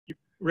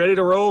Ready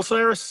to roll,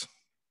 Cyrus?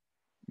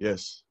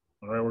 Yes.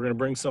 All right, we're going to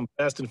bring some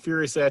fast and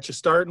furious at you,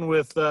 starting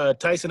with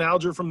Tyson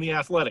Alger from The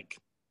Athletic.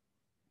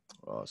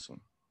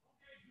 Awesome.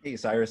 Hey,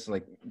 Cyrus,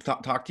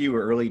 talk to you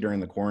early during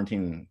the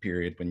quarantine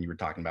period when you were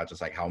talking about just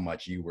like how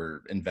much you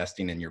were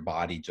investing in your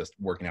body, just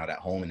working out at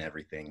home and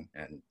everything.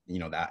 And,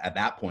 that at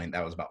that point,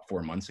 that was about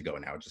 4 months ago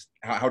now. Just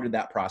how did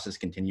that process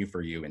continue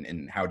for you?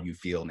 And how do you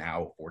feel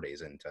now, 4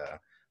 days into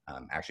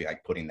actually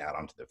like putting that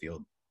onto the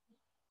field?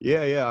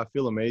 Yeah, I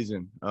feel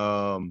amazing.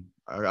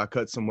 I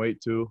cut some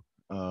weight too,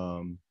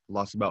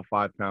 lost about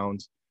 5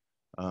 pounds,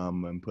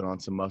 and put on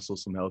some muscle,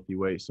 some healthy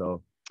weight.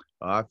 So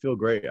I feel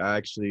great. I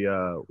actually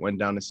went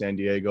down to San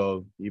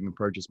Diego, even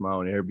purchased my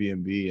own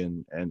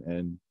Airbnb,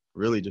 and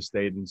really just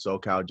stayed in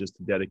SoCal just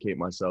to dedicate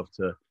myself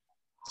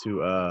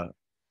to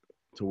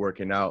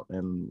working out.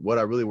 And what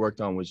I really worked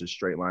on was just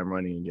straight line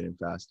running and getting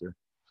faster.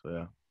 So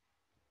yeah.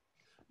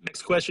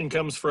 Next question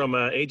comes from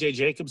AJ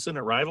Jacobson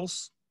at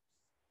Rivals.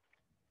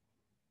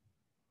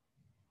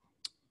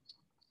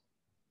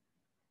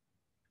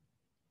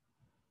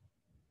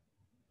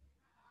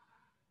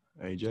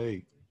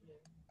 AJ.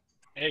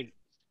 Hey,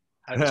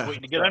 I was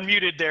waiting to get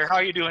unmuted there. How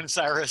are you doing,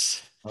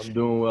 Cyrus? I'm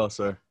doing well,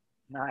 sir.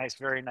 Nice,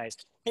 very nice.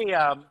 Hey,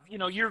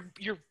 you're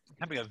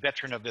becoming a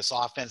veteran of this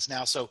offense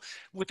now. So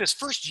with this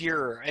first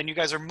year, and you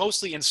guys are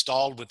mostly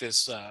installed with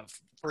this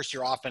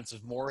first-year offense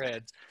of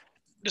Moorhead,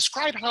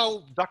 describe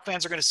how Duck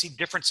fans are going to see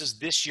differences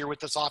this year with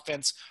this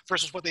offense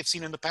versus what they've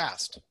seen in the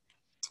past.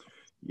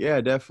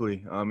 Yeah,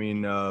 definitely. I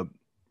mean,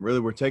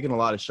 really, we're taking a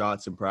lot of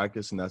shots in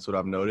practice, and that's what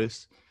I've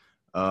noticed.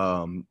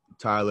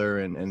 Tyler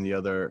and the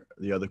other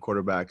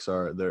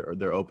quarterbacks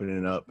they're opening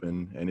it up,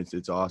 and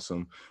it's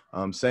awesome.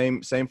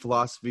 Same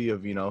philosophy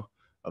of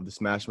of the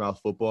smash mouth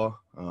football.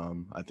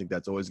 I think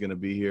that's always going to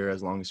be here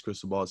as long as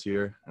Crystal Ball's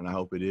here, and I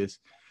hope it is.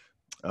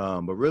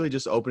 But really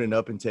just opening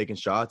up and taking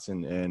shots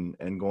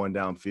and going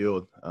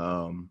downfield.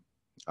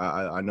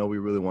 I know we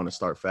really want to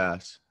start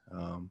fast.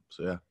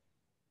 So yeah.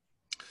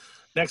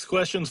 Next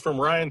question's from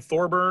Ryan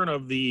Thorburn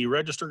of the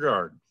Register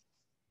Guard.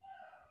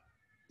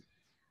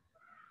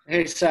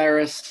 Hey,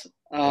 Cyrus.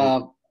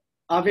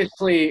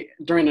 Obviously,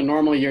 during a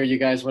normal year, you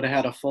guys would have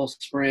had a full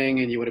spring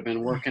and you would have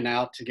been working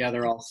out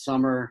together all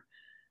summer.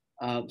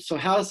 So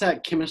how is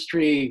that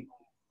chemistry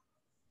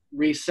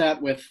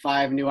reset with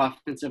 5 new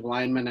offensive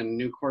linemen and a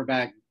new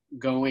quarterback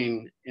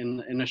going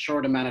in a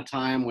short amount of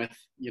time with,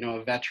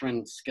 a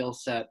veteran skill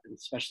set,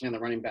 especially in the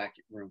running back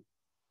room?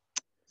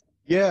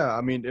 Yeah,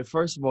 I mean,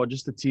 first of all,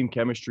 just the team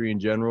chemistry in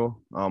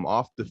general,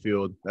 off the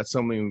field, that's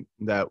something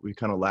that we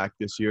kind of lacked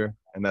this year.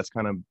 And that's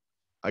kind of,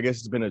 I guess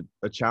it's been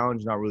a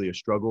challenge, not really a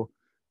struggle.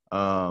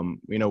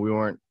 We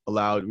weren't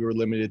allowed, we were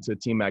limited to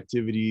team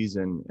activities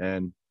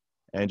and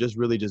just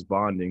really just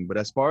bonding. But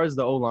as far as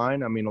the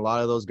O-line, I mean, a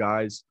lot of those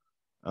guys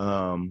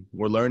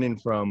were learning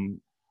from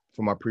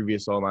our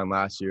previous O-line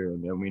last year,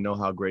 and we know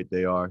how great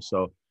they are.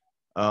 So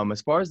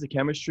as far as the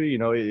chemistry,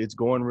 it's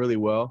going really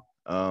well.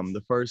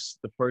 The first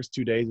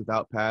 2 days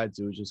without pads,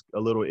 it was just a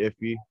little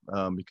iffy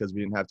because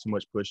we didn't have too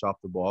much push off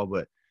the ball.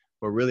 But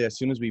really, as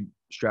soon as we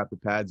strap the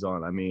pads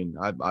on, I mean,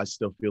 I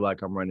still feel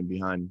like I'm running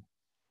behind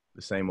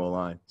the same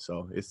O-line.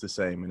 So it's the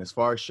same. And as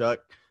far as Shuck,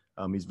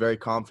 he's very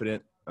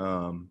confident.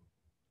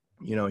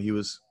 He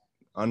was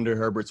under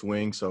Herbert's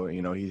wing, so,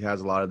 he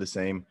has a lot of the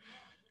same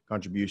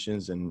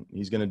contributions, and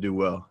he's going to do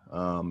well.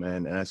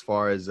 And as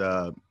far as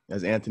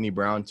Anthony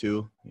Brown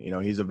too,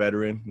 he's a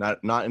veteran,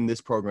 not in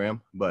this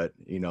program, but,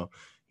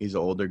 he's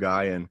an older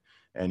guy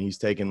and he's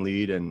taking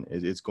lead, and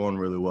it's going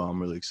really well.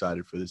 I'm really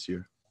excited for this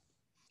year.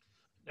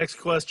 Next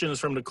question is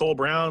from Nicole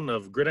Brown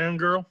of Gridiron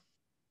Girl.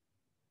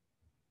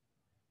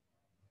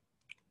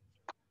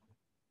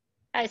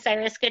 Hi,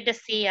 Cyrus. Good to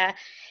see you.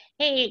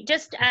 Hey,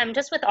 just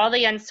with all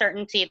the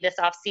uncertainty this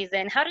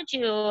offseason,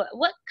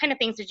 what kind of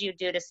things did you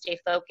do to stay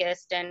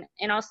focused? And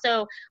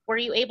also, were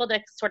you able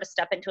to sort of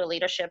step into a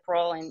leadership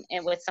role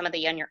and with some of the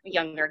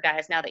younger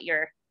guys now that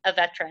you're a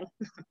veteran?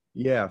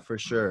 Yeah, for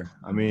sure.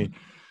 I mean,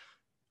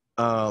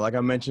 like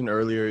I mentioned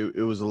earlier,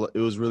 it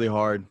was really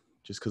hard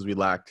just because we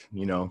lacked,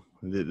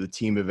 the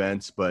team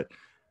events. But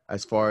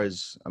as far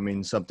as, I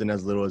mean, something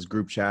as little as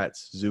group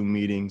chats, Zoom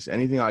meetings,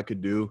 anything I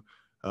could do,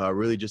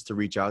 really just to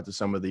reach out to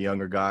some of the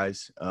younger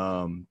guys.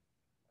 I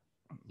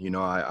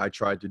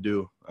tried to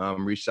do,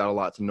 reached out a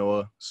lot to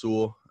Noah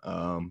Sewell.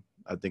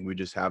 I think we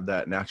just have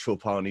that natural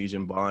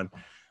Polynesian bond.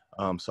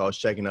 So I was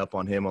checking up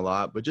on him a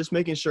lot, but just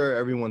making sure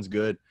everyone's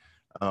good.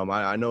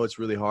 I know it's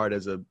really hard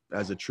as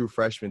a true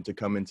freshman to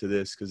come into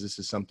this because this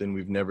is something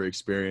we've never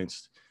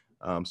experienced.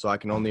 So I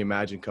can only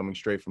imagine coming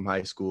straight from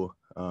high school.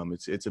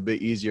 It's a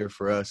bit easier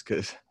for us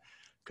because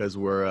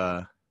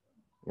we're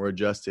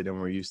adjusted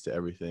and we're used to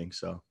everything.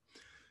 So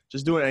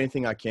just doing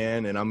anything I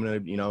can. And I'm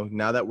going to,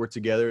 now that we're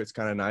together, it's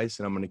kind of nice,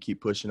 and I'm going to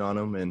keep pushing on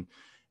them. And,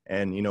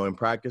 in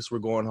practice, we're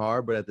going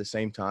hard, but at the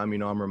same time,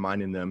 I'm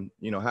reminding them,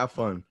 have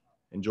fun,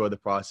 enjoy the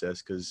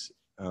process. Cause,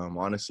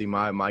 honestly,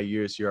 my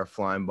years here are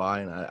flying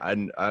by,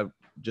 and I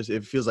just,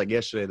 it feels like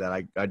yesterday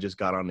that I just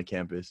got on the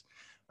campus.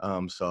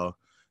 So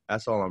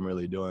that's all I'm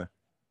really doing.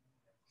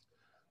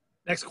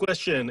 Next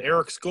question,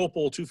 Eric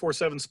Scopel,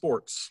 247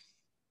 Sports.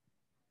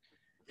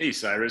 Hey,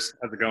 Cyrus.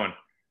 How's it going?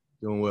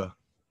 Doing well.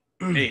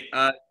 Hey,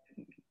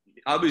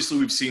 obviously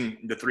we've seen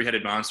the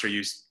three-headed monster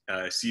use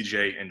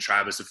CJ and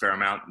Travis a fair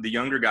amount. The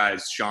younger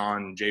guys,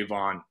 Sean,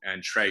 Javon,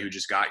 and Trey, who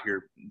just got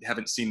here,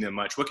 haven't seen them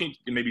much. What can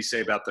you maybe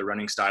say about their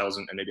running styles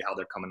and maybe how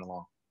they're coming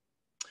along?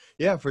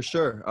 Yeah, for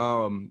sure.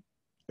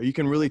 You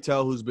can really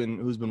tell who's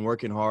been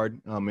working hard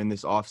in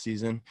this off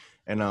season,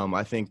 and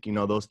I think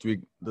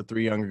the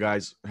three younger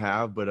guys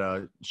have.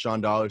 But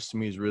Sean Dollars to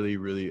me is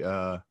really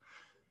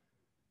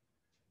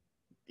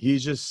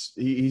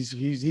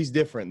he's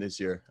different this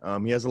year.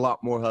 He has a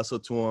lot more hustle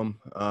to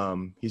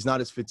him. He's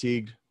not as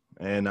fatigued,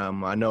 and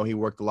I know he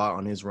worked a lot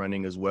on his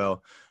running as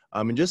well.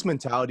 And just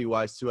mentality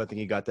wise too, I think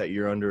he got that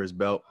year under his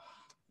belt.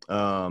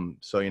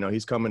 So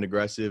he's coming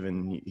aggressive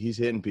and he's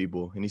hitting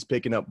people and he's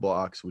picking up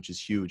blocks, which is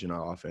huge in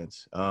our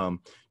offense.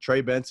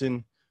 Trey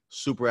Benson,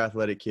 super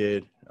athletic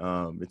kid.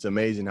 It's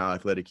amazing how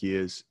athletic he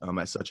is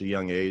at such a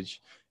young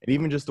age, and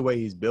even just the way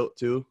he's built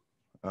too.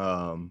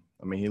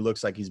 He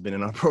looks like he's been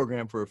in our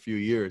program for a few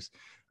years.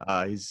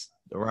 He's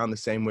around the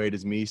same weight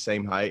as me,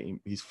 same height.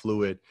 He's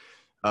fluid.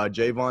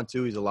 Javon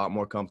too, he's a lot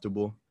more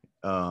comfortable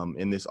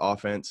in this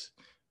offense.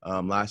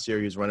 Last year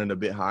he was running a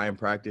bit high in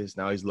practice.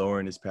 Now he's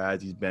lowering his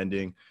pads. He's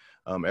bending.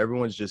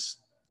 Everyone's just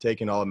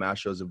taking all of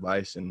Mastro's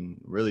advice and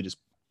really just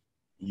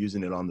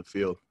using it on the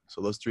field.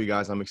 So those three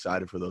guys, I'm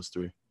excited for those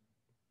three.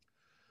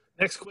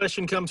 Next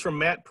question comes from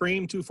Matt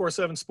Preem,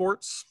 247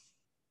 Sports.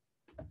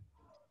 Hi,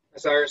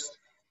 Cyrus.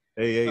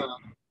 Hey.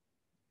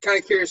 Kind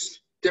of curious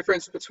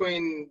difference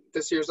between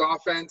this year's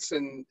offense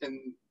and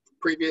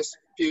previous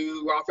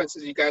few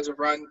offenses you guys have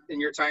run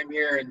in your time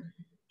here, and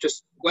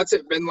just what's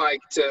it been like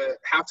to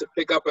have to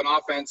pick up an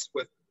offense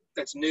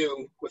that's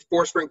new with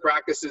 4 spring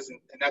practices and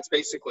that's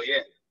basically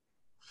it?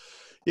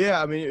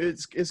 Yeah,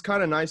 it's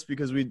kind of nice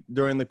because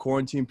during the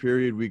quarantine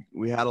period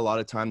we had a lot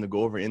of time to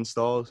go over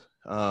installs.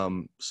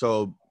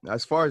 So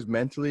as far as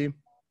mentally,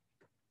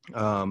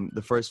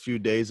 the first few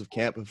days of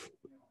camp have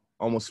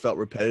almost felt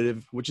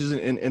repetitive, which is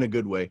in a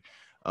good way.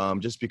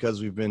 Just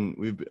because we've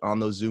been on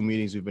those Zoom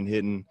meetings, we've been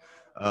hitting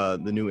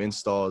the new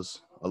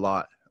installs a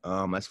lot.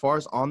 As far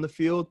as on the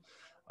field,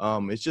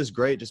 it's just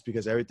great just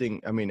because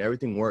everything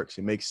works.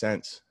 It makes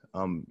sense.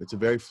 It's a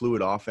very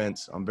fluid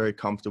offense. I'm very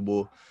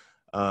comfortable.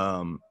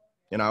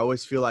 And I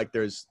always feel like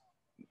there's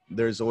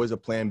always a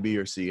plan B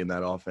or C in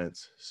that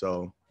offense.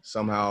 So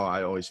somehow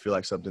I always feel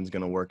like something's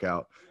going to work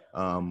out.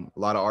 A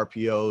lot of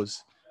RPOs,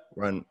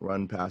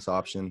 run pass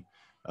option.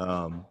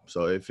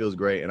 So it feels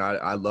great. And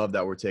I love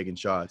that we're taking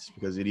shots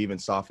because it even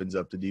softens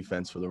up the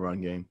defense for the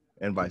run game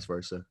and vice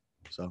versa.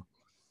 So.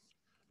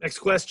 Next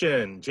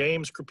question,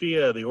 James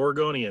Crapia, the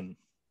Oregonian.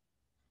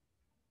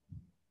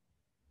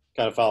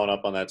 Kind of following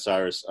up on that,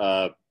 Cyrus,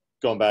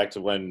 going back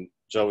to when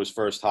Joe was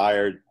first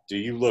hired,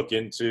 did you at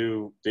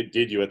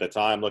the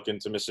time look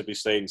into Mississippi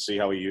State and see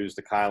how he used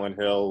the Kylan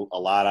Hill a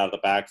lot out of the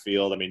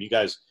backfield? You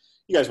guys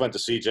went to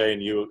CJ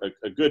and you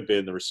a good bit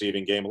in the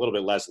receiving game, a little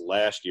bit less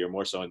last year,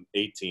 more so in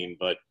 18,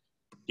 but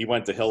he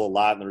went to Hill a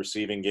lot in the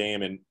receiving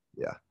game, and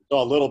yeah,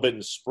 saw a little bit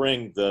in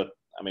spring.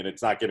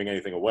 It's not giving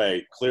anything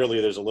away.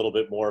 Clearly there's a little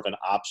bit more of an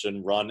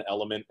option run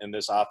element in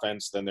this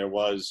offense than there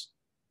was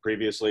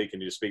previously.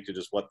 Can you speak to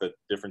just what the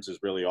differences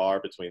really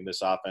are between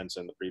this offense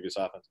and the previous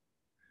offense?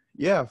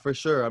 Yeah, for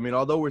sure.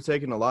 although we're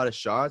taking a lot of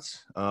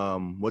shots,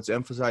 what's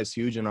emphasized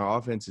huge in our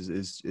offense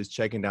is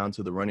checking down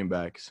to the running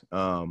backs,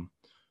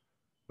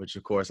 which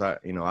of course I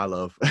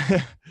love.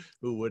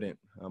 Who wouldn't,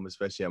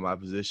 especially at my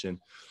position.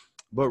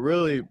 But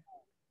really,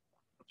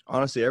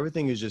 honestly,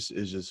 everything is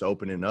just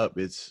opening up.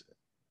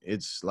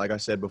 It's like I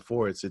said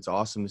before, it's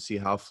awesome to see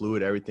how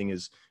fluid everything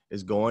is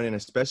going, and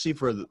especially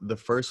for the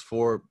first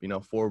 4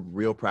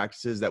 real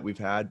practices that we've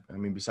had.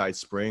 Besides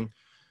spring,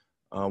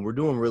 we're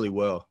doing really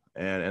well,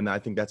 and I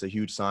think that's a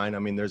huge sign.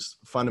 There's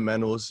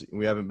fundamentals.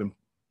 We haven't been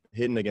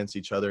hitting against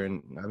each other,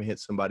 and I haven't hit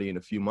somebody in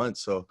a few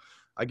months, so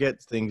I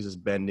get things as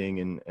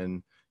bending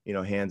and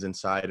hands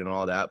inside and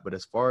all that. But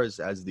as far as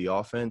the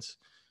offense,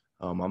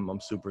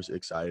 I'm super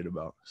excited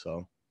about.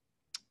 So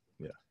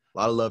yeah, a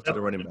lot of love to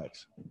the running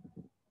backs.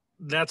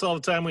 That's all the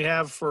time we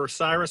have for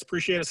Cyrus.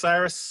 Appreciate it,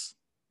 Cyrus.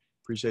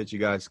 Appreciate you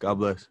guys. God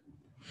bless.